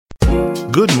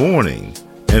Good morning,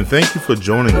 and thank you for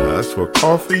joining us for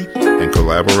Coffee and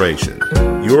Collaboration.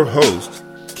 Your host,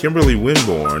 Kimberly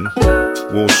Winborne,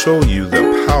 will show you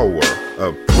the power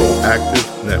of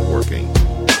proactive networking.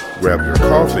 Grab your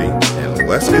coffee and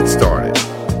let's get started.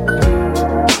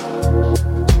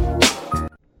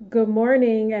 Good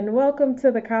morning and welcome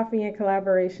to the Coffee and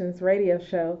Collaborations radio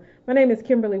show. My name is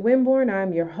Kimberly Winborne.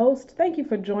 I'm your host. Thank you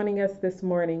for joining us this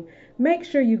morning. Make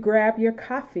sure you grab your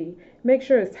coffee. Make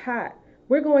sure it's hot.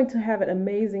 We're going to have an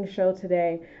amazing show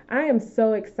today. I am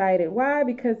so excited. Why?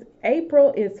 Because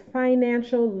April is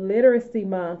Financial Literacy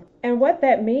Month. And what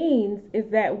that means is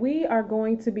that we are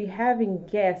going to be having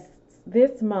guests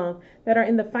this month that are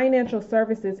in the financial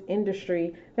services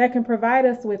industry that can provide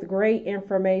us with great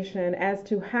information as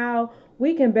to how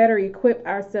we can better equip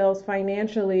ourselves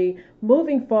financially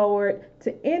moving forward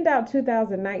to end out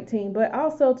 2019, but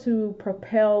also to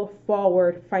propel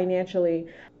forward financially.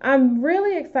 I'm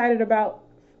really excited about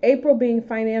April being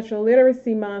Financial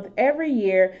Literacy Month. Every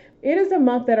year, it is a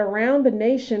month that around the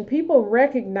nation, people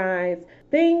recognize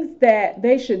things that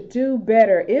they should do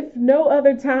better. If no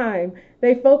other time,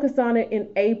 they focus on it in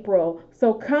April.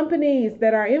 So companies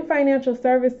that are in financial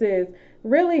services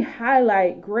really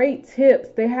highlight great tips.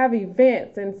 They have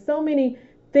events and so many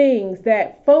things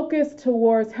that focus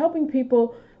towards helping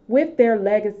people with their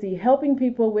legacy, helping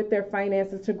people with their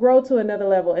finances to grow to another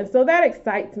level. And so that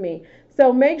excites me.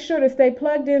 So make sure to stay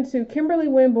plugged into Kimberly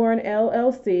Winborne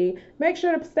LLC. Make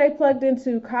sure to stay plugged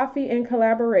into Coffee and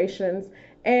Collaborations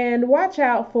and watch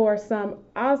out for some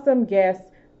awesome guests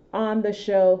on the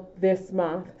show this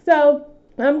month. So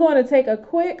I'm going to take a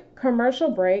quick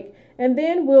commercial break and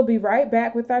then we'll be right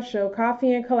back with our show,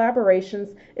 Coffee and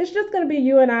Collaborations. It's just going to be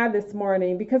you and I this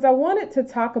morning because I wanted to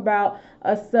talk about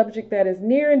a subject that is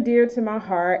near and dear to my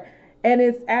heart, and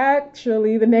it's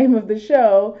actually the name of the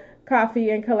show, Coffee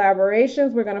and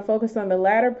Collaborations. We're going to focus on the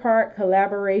latter part,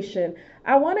 collaboration.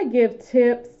 I want to give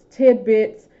tips,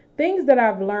 tidbits, things that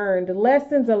I've learned,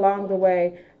 lessons along the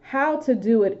way, how to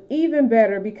do it even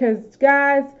better, because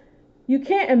guys, you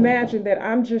can't imagine that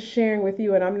I'm just sharing with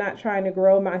you and I'm not trying to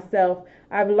grow myself.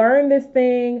 I've learned this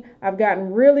thing, I've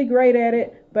gotten really great at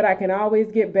it, but I can always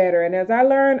get better. And as I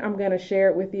learn, I'm going to share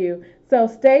it with you. So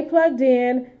stay plugged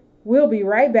in. We'll be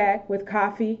right back with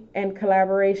Coffee and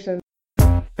Collaboration.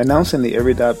 Announcing the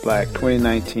Every.Black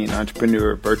 2019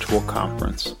 Entrepreneur Virtual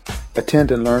Conference.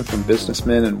 Attend and learn from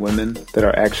businessmen and women that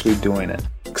are actually doing it.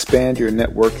 Expand your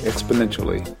network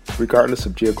exponentially, regardless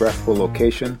of geographical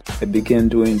location, and begin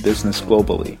doing business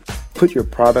globally. Put your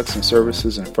products and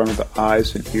services in front of the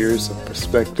eyes and ears of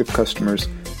prospective customers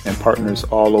and partners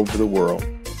all over the world.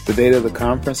 The date of the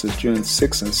conference is June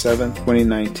 6 and 7,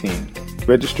 2019.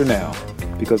 Register now,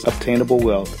 because obtainable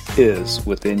wealth is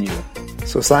within you.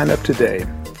 So sign up today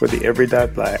for the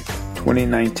Every.Black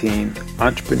 2019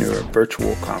 Entrepreneur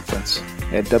Virtual Conference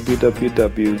at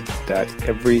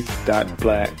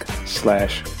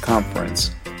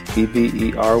www.every.black/conference,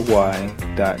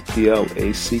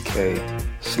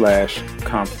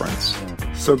 every.black/conference.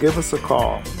 So give us a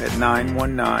call at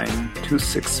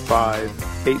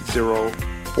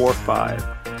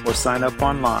 919-265-8045 or sign up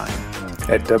online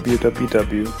at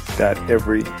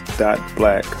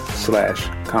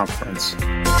www.every.black/conference.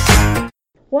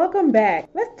 Welcome back.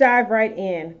 Let's dive right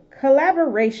in.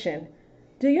 Collaboration.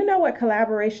 Do you know what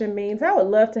collaboration means? I would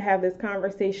love to have this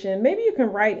conversation. Maybe you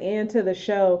can write into the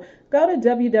show. Go to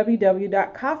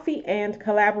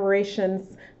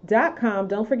www.coffeeandcollaborations.com.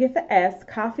 Don't forget the S,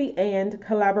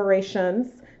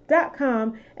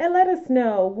 coffeeandcollaborations.com, and let us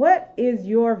know, what is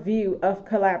your view of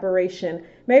collaboration?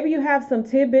 Maybe you have some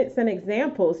tidbits and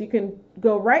examples. You can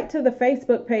go right to the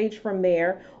Facebook page from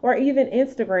there or even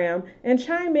Instagram and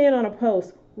chime in on a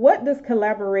post. What does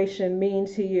collaboration mean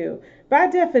to you? By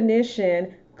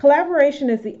definition, collaboration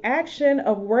is the action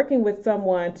of working with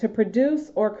someone to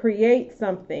produce or create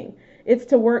something. It's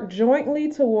to work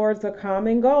jointly towards a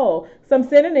common goal. Some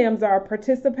synonyms are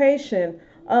participation,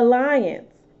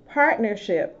 alliance,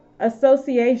 partnership,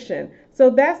 association. So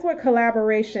that's what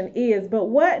collaboration is. But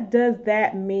what does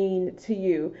that mean to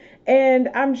you? And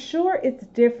I'm sure it's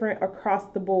different across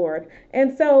the board.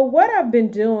 And so what I've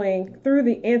been doing through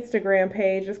the Instagram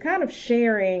page is kind of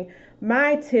sharing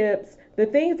my tips, the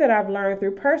things that I've learned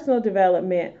through personal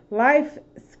development, life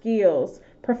skills,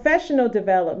 professional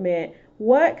development,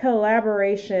 what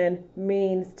collaboration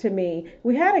means to me.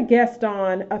 We had a guest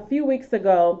on a few weeks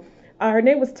ago. Her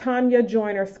name was Tanya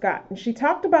Joyner Scott, and she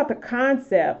talked about the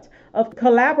concept of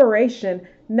collaboration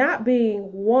not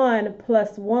being 1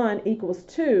 + 1 =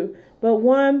 2, but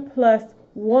 1 +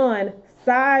 1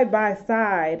 side by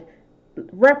side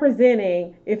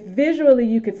representing, if visually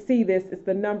you could see this, it's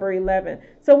the number 11.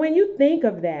 So when you think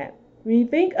of that, when you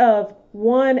think of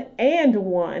 1 and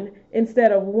 1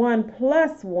 instead of 1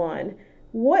 plus 1,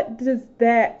 what does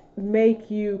that make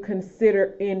you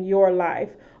consider in your life?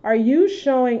 Are you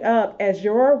showing up as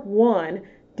your 1,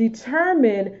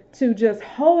 determined to just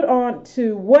hold on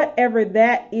to whatever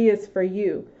that is for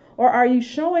you? Or are you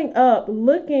showing up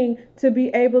looking to be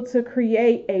able to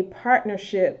create a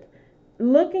partnership,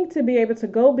 looking to be able to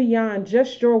go beyond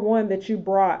just your 1 that you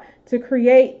brought to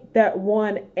create that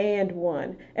 1 and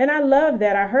 1? And I love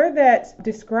that. I heard that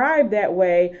described that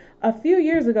way a few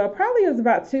years ago, probably it was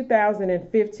about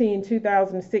 2015,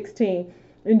 2016,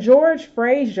 and George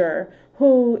Frazier,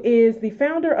 who is the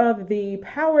founder of the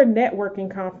Power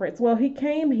Networking Conference. Well, he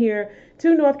came here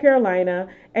to North Carolina,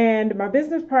 and my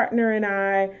business partner and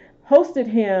I hosted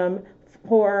him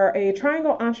for a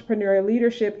Triangle Entrepreneurial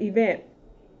Leadership event.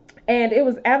 And it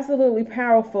was absolutely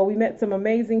powerful. We met some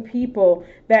amazing people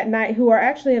that night who are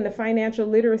actually in the financial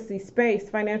literacy space,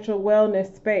 financial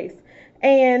wellness space.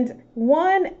 And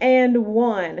 1 and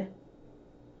 1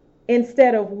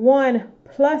 instead of 1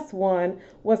 plus 1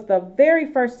 was the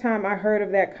very first time I heard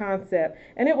of that concept.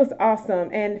 And it was awesome.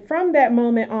 And from that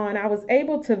moment on, I was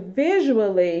able to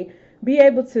visually be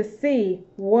able to see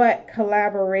what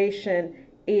collaboration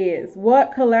is,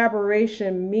 what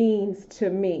collaboration means to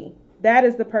me. That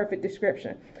is the perfect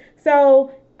description.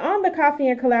 So on the Coffee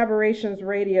and Collaborations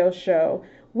radio show,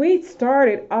 we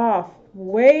started off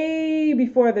way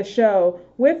before the show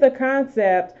with the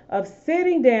concept of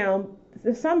sitting down.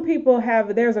 Some people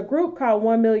there's a group called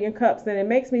 1 Million Cups, and it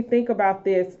makes me think about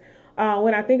this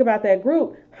when I think about that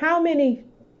group. How many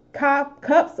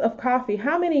cups of coffee,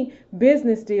 how many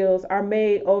business deals are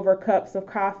made over cups of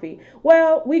coffee?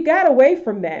 Well, we got away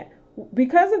from that.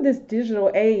 Because of this digital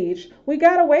age, we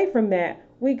got away from that.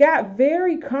 We got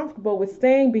very comfortable with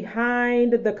staying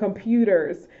behind the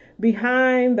computers,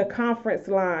 behind the conference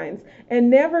lines, and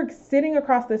never sitting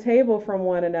across the table from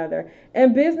one another.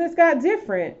 And business got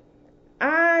different.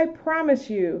 I promise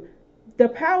you, the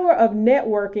power of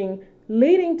networking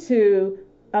leading to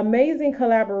amazing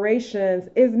collaborations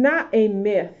is not a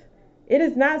myth. It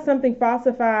is not something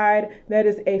falsified that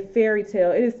is a fairy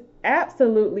tale. It is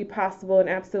absolutely possible and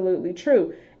absolutely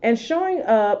true. And showing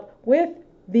up with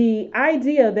the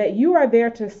idea that you are there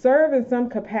to serve in some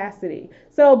capacity.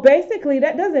 So basically,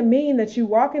 that doesn't mean that you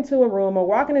walk into a room or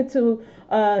walking into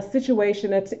a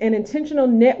situation, an intentional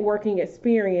networking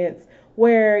experience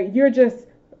where you're just,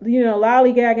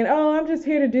 lollygagging, oh, I'm just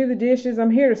here to do the dishes,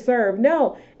 I'm here to serve.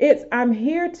 No, it's I'm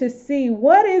here to see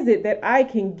what is it that I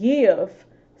can give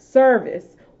service.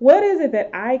 What is it that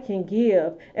I can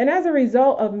give? And as a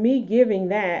result of me giving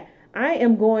that, I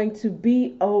am going to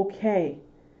be okay.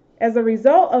 As a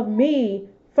result of me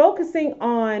focusing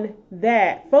on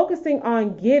that, focusing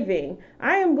on giving,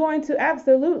 I am going to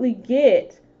absolutely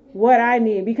get what I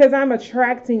need because I'm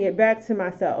attracting it back to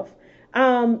myself.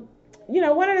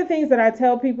 One of the things that I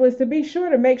tell people is to be sure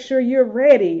to make sure you're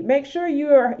ready. Make sure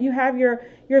you have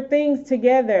your things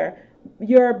together,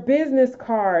 your business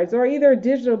cards, or either a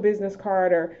digital business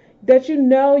card, or that you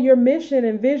know your mission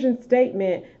and vision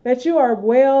statement, that you are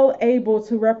well able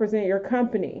to represent your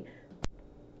company.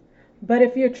 But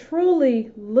if you're truly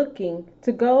looking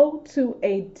to go to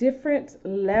a different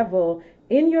level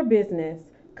in your business,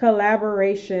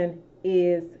 collaboration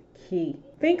is key.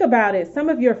 Think about it. Some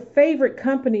of your favorite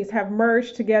companies have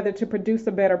merged together to produce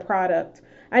a better product.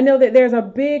 I know that there's a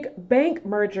big bank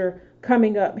merger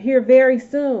coming up here very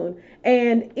soon,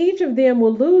 and each of them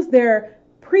will lose their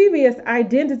previous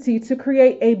identity to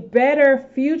create a better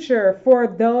future for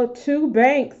the two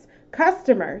banks'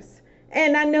 customers.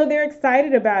 And I know they're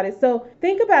excited about it. So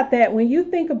think about that when you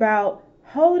think about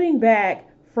holding back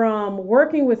from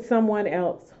working with someone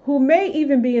else who may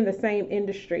even be in the same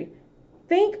industry.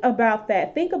 Think about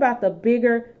that. Think about the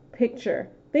bigger picture.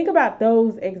 Think about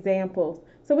those examples.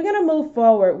 So we're going to move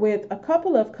forward with a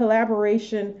couple of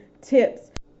collaboration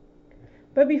tips.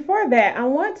 But before that, I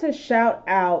want to shout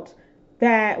out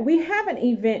that we have an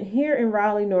event here in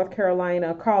Raleigh, North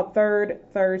Carolina called Third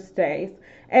Thursdays,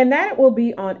 and that will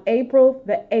be on April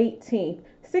the 18th,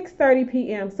 6:30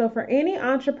 p.m. So for any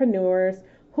entrepreneurs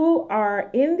who are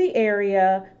in the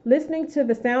area listening to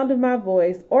the sound of my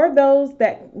voice, or those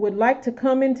that would like to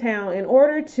come in town in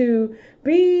order to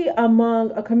be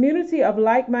among a community of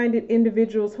like-minded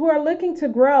individuals who are looking to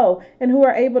grow and who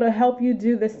are able to help you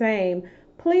do the same,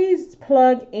 please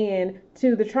plug in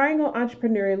to the Triangle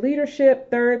Entrepreneurial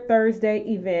Leadership Third Thursday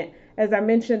event. As I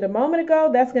mentioned a moment ago,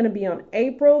 that's going to be on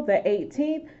April the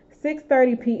 18th,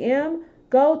 6:30 p.m.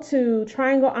 Go to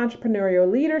Triangle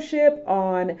Entrepreneurial Leadership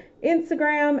on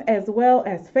Instagram as well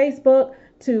as Facebook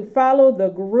to follow the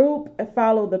group,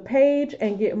 follow the page,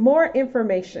 and get more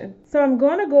information. So I'm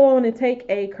going to go on and take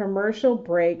a commercial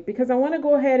break because I want to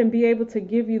go ahead and be able to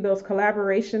give you those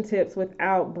collaboration tips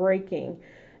without breaking.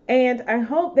 And I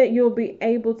hope that you'll be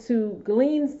able to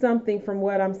glean something from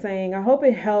what I'm saying. I hope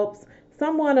it helps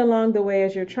someone along the way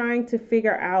as you're trying to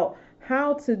figure out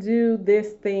how to do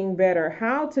this thing better,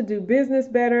 how to do business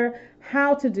better,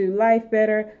 how to do life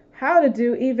better, how to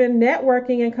do even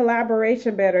networking and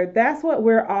collaboration better. That's what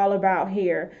we're all about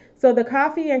here. So the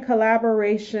Coffee and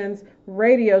Collaborations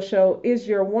radio show is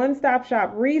your one-stop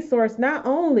shop resource, not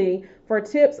only for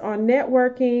tips on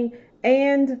networking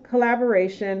and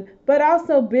collaboration, but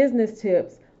also business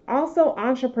tips, also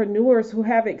entrepreneurs who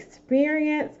have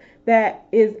experience that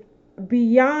is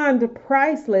beyond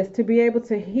priceless to be able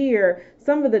to hear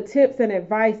some of the tips and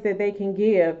advice that they can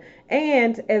give,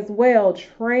 and as well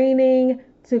training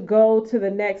to go to the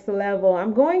next level.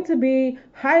 I'm going to be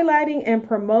highlighting and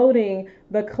promoting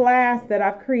the class that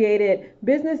I've created,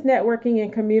 Business Networking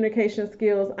and Communication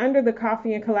Skills, under the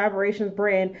Coffee and Collaborations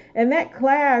brand. And that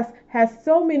class has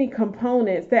so many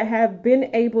components that have been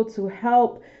able to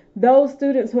help those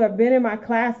students who have been in my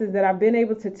classes that I've been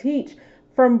able to teach,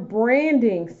 from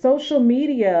branding, social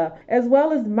media, as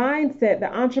well as mindset,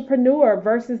 the entrepreneur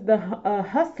versus the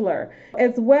hustler,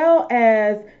 as well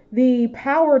as the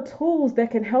power tools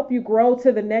that can help you grow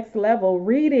to the next level,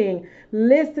 reading,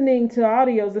 listening to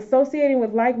audios, associating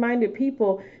with like-minded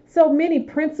people. So many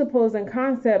principles and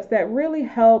concepts that really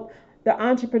help the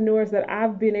entrepreneurs that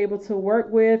I've been able to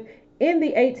work with in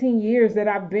the 18 years that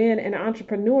I've been an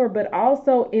entrepreneur, but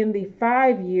also in the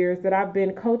 5 years that I've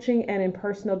been coaching and in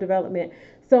personal development.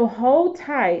 So hold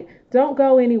tight. Don't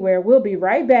go anywhere. We'll be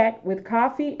right back with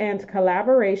Coffee and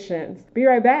Collaborations. Be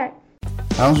right back.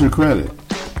 How's your credit?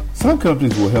 Some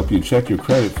companies will help you check your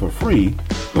credit for free,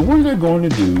 but what are they going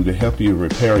to do to help you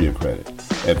repair your credit?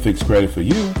 At Fixed Credit for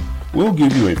You, we'll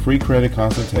give you a free credit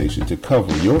consultation to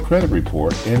cover your credit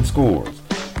report and scores.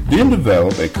 Then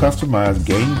develop a customized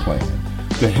game plan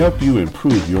to help you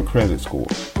improve your credit score.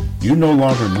 You no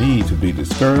longer need to be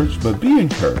discouraged, but be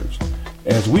encouraged.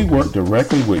 As we work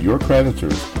directly with your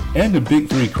creditors and the Big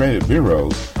Three credit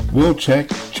bureaus, we'll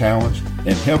check, challenge,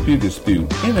 and help you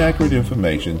dispute inaccurate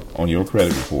information on your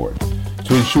credit report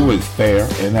to ensure it's fair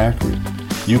and accurate.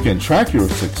 You can track your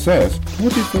success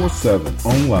 24/7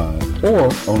 online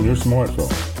or on your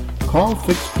smartphone. Call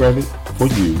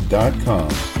FixedCreditForYou.com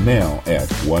now at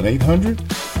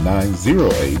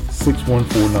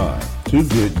 1-800-908-6149 to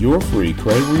get your free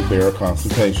credit repair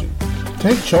consultation.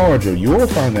 Take charge of your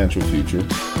financial future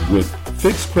with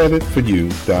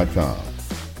FixedCreditForYou.com.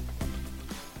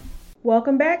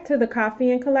 Welcome back to the Coffee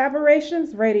and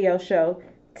Collaborations radio show.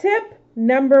 Tip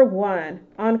number 1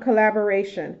 on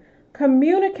collaboration: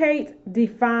 communicate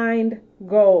defined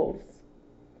goals.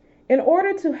 In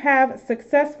order to have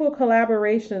successful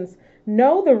collaborations,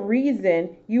 know the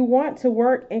reason you want to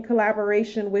work in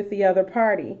collaboration with the other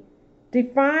party.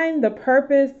 Define the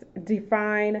purpose,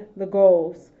 define the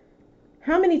goals.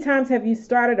 How many times have you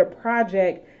started a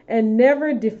project and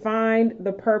never defined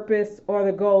the purpose or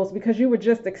the goals because you were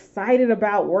just excited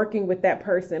about working with that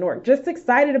person or just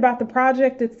excited about the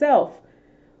project itself?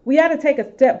 We got to take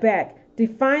a step back,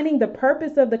 defining the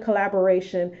purpose of the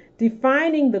collaboration,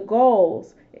 defining the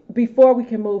goals before we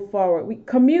can move forward.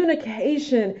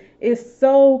 Communication is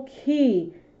so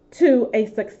key to a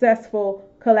successful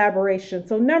collaboration.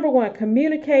 So number 1,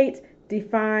 communicate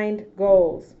defined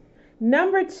goals.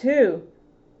 Number 2,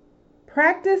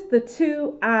 practice the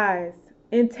 2 I's,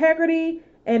 integrity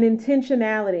and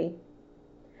intentionality.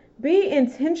 Be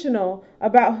intentional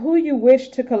about who you wish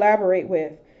to collaborate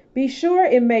with. Be sure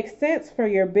it makes sense for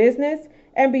your business,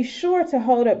 and be sure to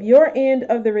hold up your end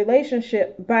of the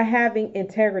relationship by having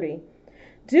integrity.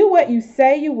 Do what you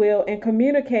say you will and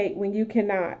communicate when you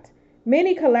cannot.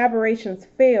 Many collaborations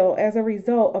fail as a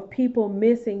result of people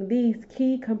missing these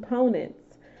key components.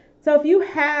 So if you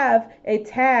have a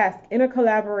task in a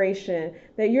collaboration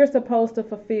that you're supposed to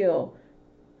fulfill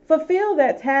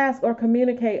that task or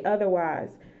communicate otherwise.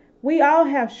 We all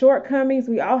have shortcomings.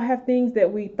 We all have things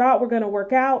that we thought were going to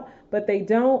work out, but they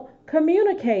don't.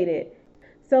 Communicate it.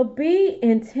 So be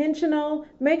intentional.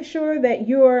 Make sure that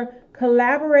you're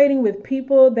collaborating with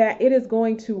people that it is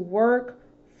going to work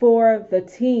for the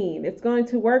team. It's going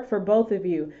to work for both of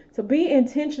you. So be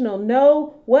intentional.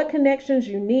 Know what connections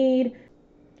you need.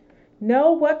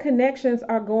 Know what connections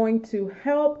are going to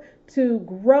help to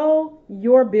grow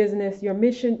your business, your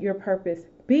mission, your purpose.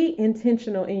 Be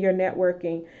intentional in your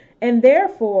networking. And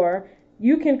therefore,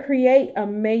 you can create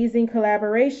amazing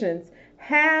collaborations.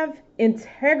 Have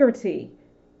integrity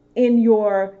in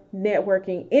your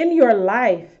networking in your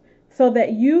life so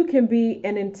that you can be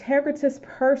an integritous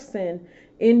person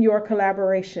in your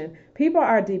collaboration. People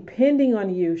are depending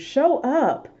on you. Show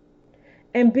up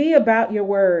and be about your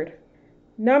word.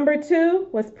 Number 2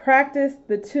 was practice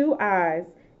the 2 I's,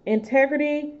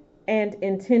 integrity and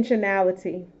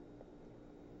intentionality.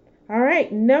 All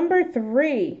right, number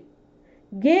 3,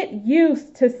 get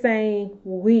used to saying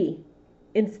we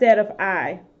instead of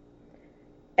I.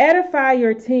 Edify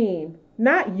your team,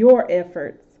 not your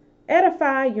efforts.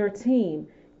 Edify your team.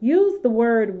 Use the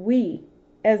word we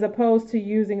as opposed to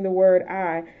using the word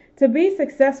I. To be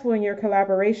successful in your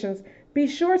collaborations, be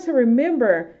sure to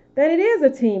remember that it is a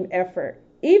team effort.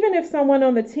 Even if someone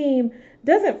on the team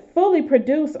doesn't fully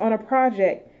produce on a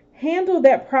project, handle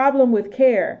that problem with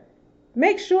care.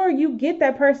 Make sure you get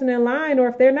that person in line, or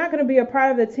if they're not going to be a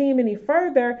part of the team any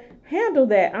further, handle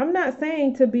that. I'm not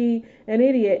saying to be an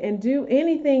idiot and do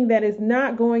anything that is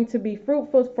not going to be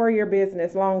fruitful for your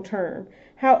business long term.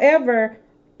 However,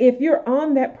 if you're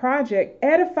on that project,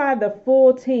 edify the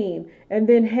full team and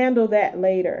then handle that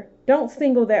later. Don't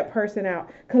single that person out.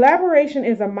 Collaboration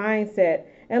is a mindset.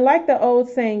 And like the old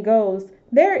saying goes,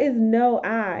 there is no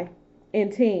I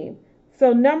in team.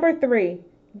 So number 3,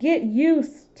 get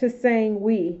used to saying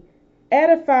we.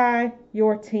 Edify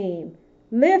your team.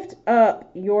 Lift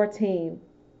up your team.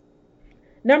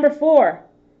 Number 4,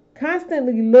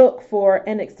 constantly look for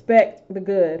and expect the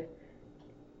good.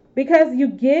 Because you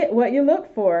get what you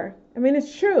look for. I mean,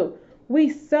 it's true. We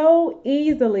so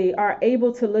easily are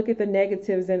able to look at the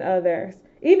negatives in others,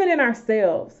 even in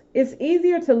ourselves. It's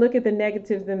easier to look at the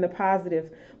negatives than the positives,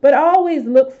 but always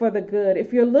look for the good.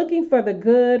 If you're looking for the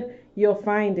good, you'll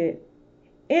find it.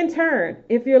 In turn,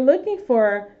 if you're looking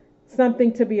for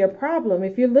something to be a problem,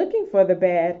 if you're looking for the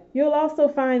bad, you'll also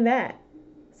find that.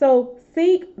 So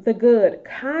seek the good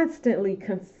constantly,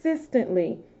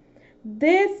 consistently.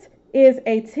 This is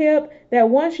a tip that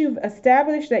once you've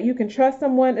established that you can trust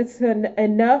someone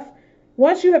enough,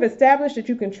 once you have established that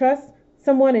you can trust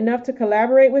someone enough to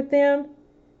collaborate with them,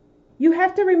 you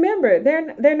have to remember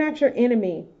they're not your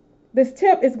enemy. This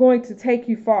tip is going to take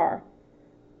you far.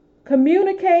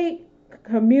 Communicate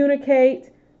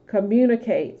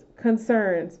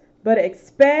concerns, but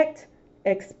expect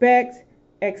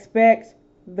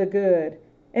the good.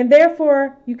 And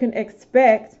therefore, you can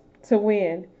expect to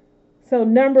win. So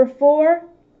number 4,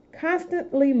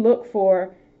 constantly look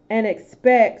for and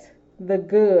expect the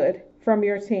good from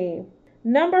your team.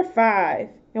 Number 5,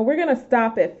 and we're going to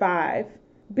stop at 5.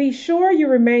 Be sure you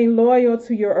remain loyal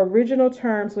to your original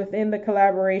terms within the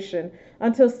collaboration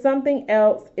until something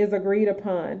else is agreed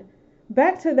upon.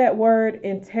 Back to that word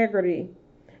integrity.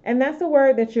 And that's a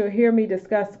word that you'll hear me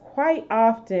discuss quite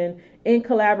often in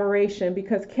collaboration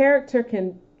because character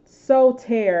can so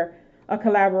tear a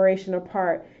collaboration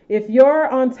apart. If you're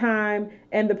on time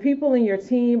and the people in your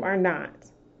team are not.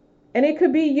 And it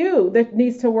could be you that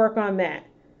needs to work on that.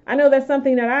 I know that's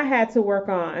something that I had to work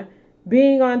on,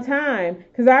 being on time,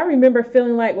 because I remember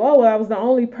feeling like, well, I was the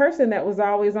only person that was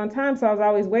always on time, so I was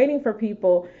always waiting for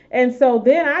people. And so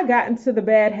then I got into the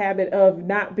bad habit of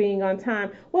not being on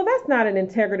time. Well, that's not an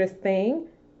integritous thing.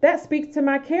 That speaks to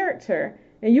my character.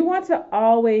 And you want to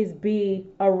always be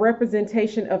a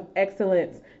representation of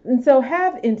excellence. And so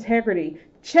have integrity.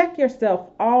 Check yourself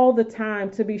all the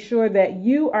time to be sure that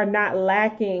you are not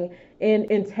lacking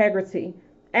in integrity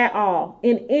at all,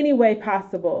 in any way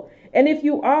possible. And if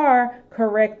you are,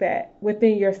 correct that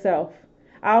within yourself.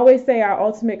 I always say our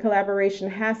ultimate collaboration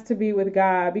has to be with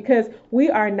God because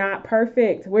we are not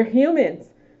perfect. We're humans.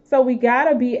 So we got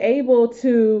to be able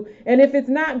to, and if it's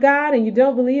not God and you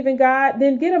don't believe in God,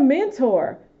 then get a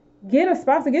mentor, get a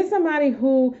sponsor, get somebody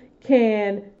who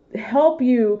can help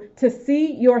you to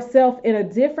see yourself in a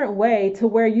different way to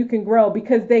where you can grow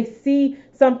because they see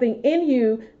something in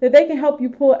you that they can help you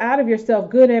pull out of yourself,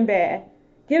 good and bad.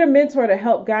 Get a mentor to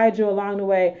help guide you along the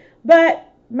way.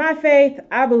 But my faith,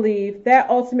 I believe that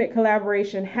ultimate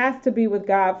collaboration has to be with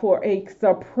God for a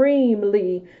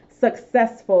supremely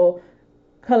successful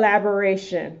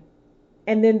collaboration.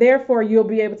 And then therefore you'll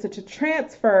be able to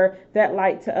transfer that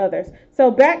light to others. So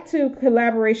back to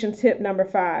collaboration tip number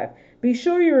 5. Be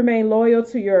sure you remain loyal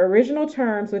to your original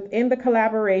terms within the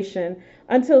collaboration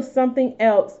until something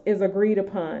else is agreed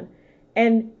upon.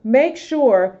 And make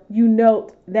sure you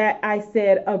note that I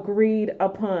said agreed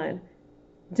upon.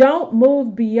 Don't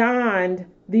move beyond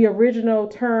the original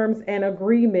terms and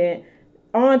agreement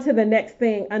on to the next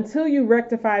thing until you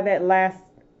rectify that last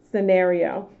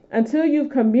scenario, until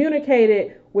you've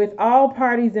communicated with all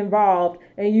parties involved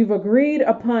and you've agreed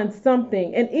upon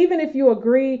something. And even if you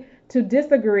agree to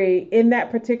disagree in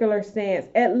that particular stance,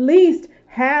 at least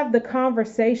have the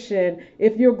conversation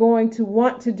if you're going to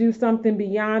want to do something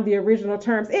beyond the original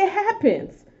terms. It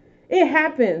happens. It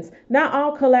happens. Not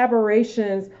all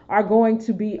collaborations are going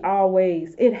to be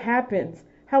always. It happens.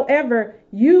 However,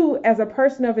 you as a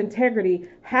person of integrity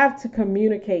have to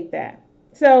communicate that.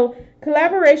 So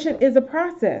collaboration is a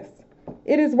process.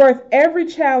 It is worth every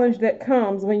challenge that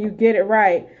comes when you get it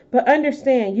right. But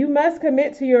understand, you must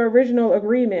commit to your original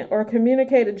agreement or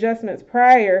communicate adjustments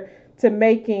prior to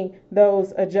making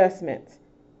those adjustments.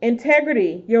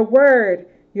 Integrity, your word,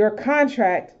 your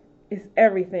contract is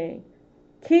everything.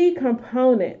 Key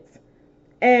components.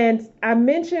 And I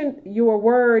mentioned your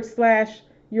word /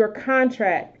 your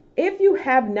contract. If you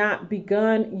have not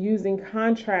begun using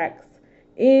contracts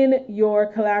in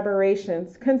your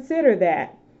collaborations, consider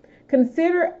that.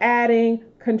 Consider adding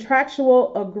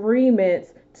contractual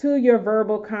agreements to your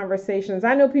verbal conversations.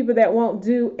 I know people that won't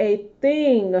do a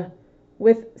thing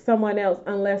with someone else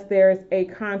unless there's a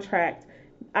contract.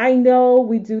 I know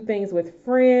we do things with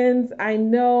friends. I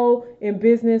know in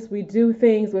business we do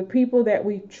things with people that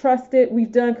we've trusted,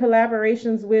 we've done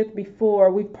collaborations with before,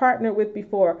 we've partnered with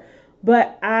before.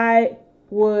 But I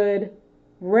would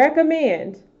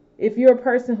recommend, if you're a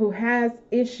person who has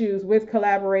issues with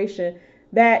collaboration,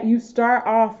 that you start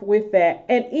off with that.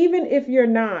 And even if you're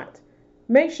not,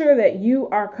 make sure that you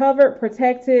are covered,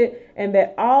 protected, and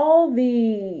that all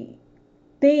the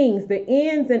things, the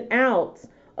ins and outs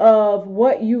of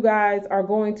what you guys are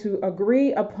going to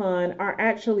agree upon are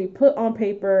actually put on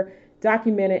paper,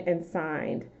 documented, and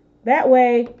signed. That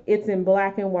way, it's in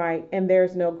black and white and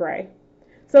there's no gray.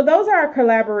 So those are our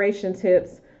collaboration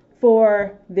tips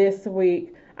for this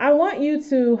week. I want you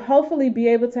to hopefully be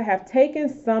able to have taken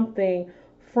something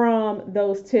from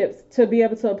those tips to be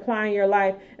able to apply in your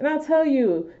life. And I'll tell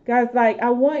you, guys, I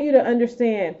want you to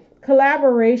understand,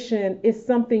 collaboration is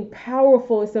something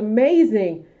powerful. It's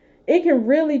amazing. It can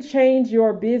really change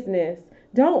your business.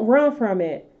 Don't run from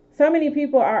it. So many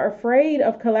people are afraid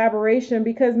of collaboration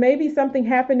because maybe something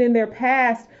happened in their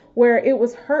past where it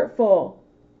was hurtful.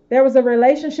 There was a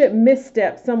relationship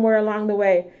misstep somewhere along the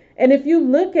way. And if you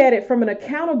look at it from an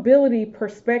accountability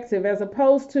perspective, as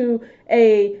opposed to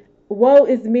a woe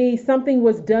is me, something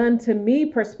was done to me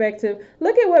perspective,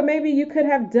 look at what maybe you could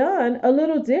have done a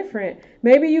little different.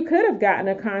 Maybe you could have gotten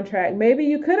a contract. Maybe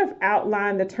you could have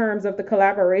outlined the terms of the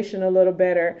collaboration a little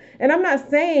better. And I'm not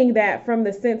saying that from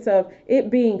the sense of it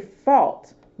being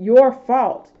fault, your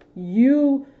fault,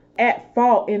 you at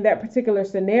fault in that particular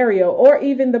scenario, or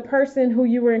even the person who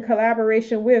you were in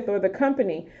collaboration with or the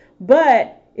company.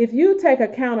 But if you take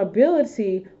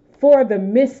accountability for the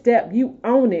misstep, you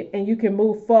own it and you can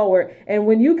move forward. And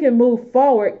when you can move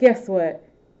forward, guess what?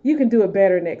 You can do it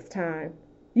better next time.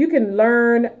 You can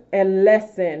learn a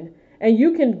lesson and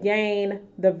you can gain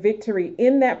the victory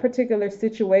in that particular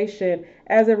situation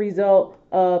as a result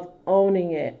of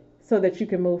owning it so that you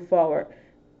can move forward.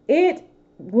 It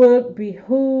would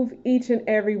behoove each and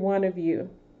every one of you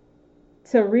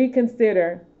to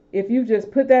reconsider if you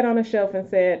just put that on a shelf and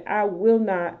said, I will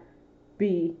not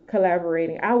be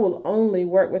collaborating. I will only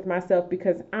work with myself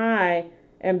because I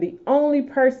am the only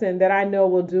person that I know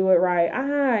will do it right.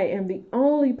 I am the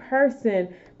only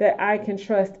person that I can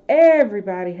trust.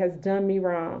 Everybody has done me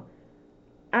wrong.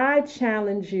 I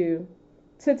challenge you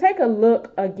to take a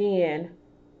look again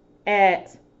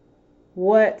at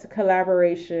what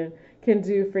collaboration can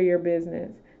do for your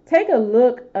business. Take a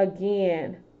look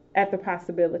again at the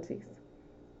possibilities.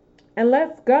 And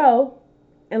let's go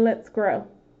and let's grow.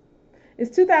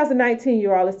 It's 2019,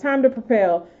 you all. It's time to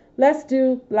propel. Let's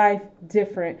do life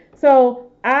different.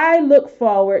 So I look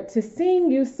forward to seeing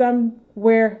you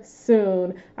somewhere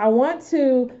soon. I want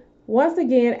to once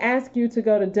again ask you to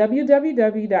go to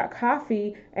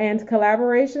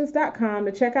www.coffeeandcollaborations.com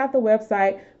to check out the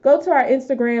website. Go to our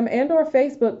Instagram and or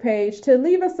Facebook page to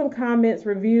leave us some comments,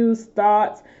 reviews,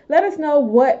 thoughts. Let us know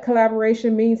what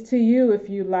collaboration means to you if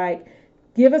you like.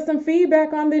 Give us some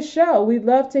feedback on this show. We'd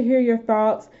love to hear your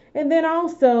thoughts. And then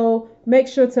also make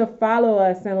sure to follow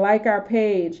us and like our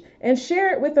page and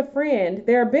share it with a friend.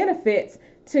 There are benefits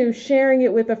to sharing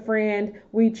it with a friend.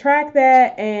 We track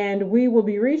that and we will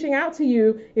be reaching out to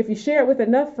you if you share it with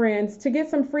enough friends to get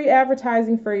some free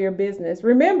advertising for your business.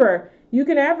 Remember, you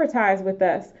can advertise with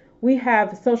us. We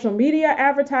have social media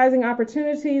advertising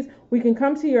opportunities. We can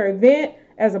come to your event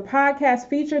as a podcast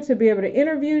feature to be able to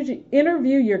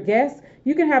interview your guests.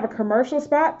 You can have a commercial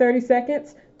spot, 30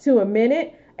 seconds to a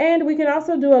minute. And we can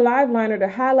also do a live liner to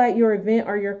highlight your event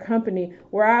or your company,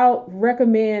 where I'll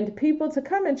recommend people to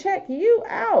come and check you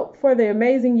out for the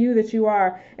amazing you that you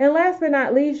are. And last but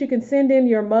not least, you can send in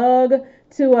your mug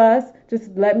to us.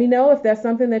 Just let me know if that's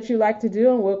something that you like to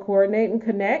do and we'll coordinate and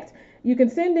connect. You can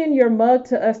send in your mug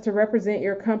to us to represent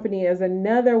your company as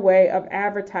another way of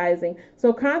advertising.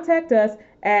 So contact us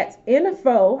at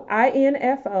info at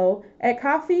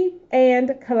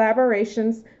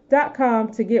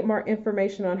coffeeandcollaborations.com to get more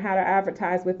information on how to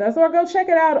advertise with us, or go check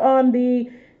it out on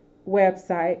the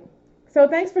website. So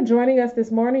thanks for joining us this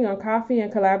morning on Coffee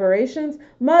and Collaborations.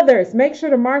 Mothers, make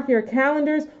sure to mark your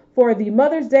calendars for the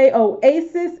Mother's Day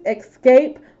Oasis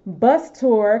Escape bus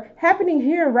tour happening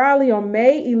here in Raleigh on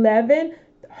May 11,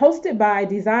 hosted by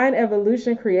Design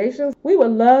Evolution Creations. We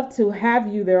would love to have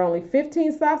you there. Only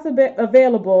 15 slots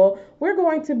available. We're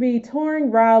going to be touring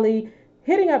Raleigh,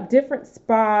 hitting up different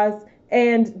spas,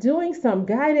 and doing some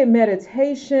guided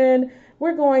meditation.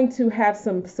 We're going to have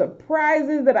some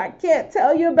surprises that I can't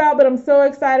tell you about, but I'm so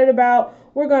excited about.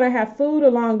 We're going to have food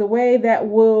along the way that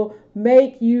will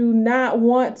make you not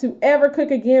want to ever cook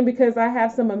again, because I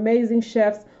have some amazing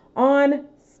chefs on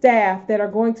staff that are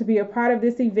going to be a part of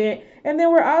this event. And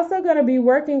then we're also going to be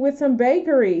working with some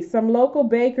bakeries, some local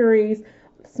bakeries,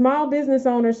 small business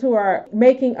owners who are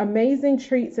making amazing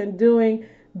treats and doing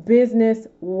business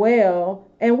well.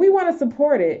 And we want to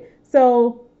support it.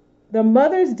 So the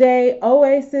Mother's Day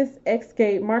Oasis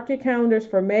Escape, mark your calendars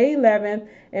for May 11th.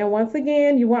 And once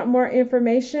again, you want more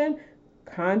information,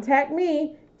 contact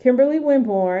me, Kimberly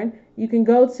Winborne. You can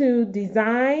go to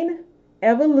Design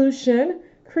Evolution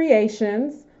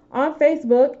Creations on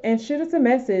Facebook and shoot us a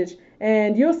message,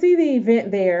 and you'll see the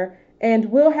event there. And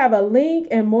we'll have a link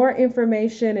and more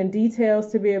information and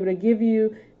details to be able to give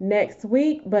you next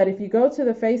week. But if you go to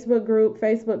the Facebook group,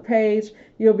 Facebook page,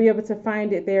 you'll be able to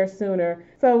find it there sooner.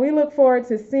 So we look forward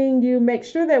to seeing you. Make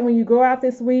sure that when you go out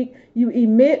this week, you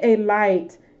emit a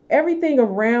light. Everything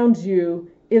around you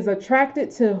is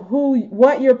attracted to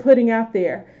what you're putting out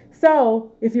there.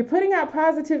 So if you're putting out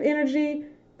positive energy,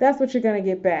 that's what you're going to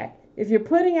get back. If you're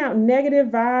putting out negative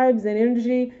vibes and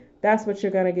energy, that's what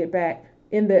you're going to get back.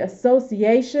 In the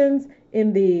associations,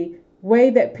 in the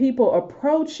way that people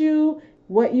approach you,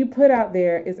 what you put out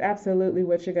there is absolutely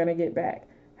what you're going to get back.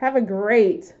 Have a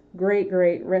great, great,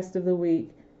 great rest of the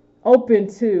week.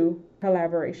 Open to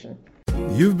collaboration.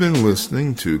 You've been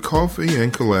listening to Coffee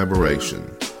and Collaboration,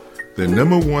 the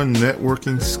 #1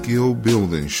 networking skill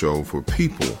building show for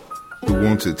people who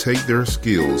want to take their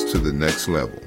skills to the next level.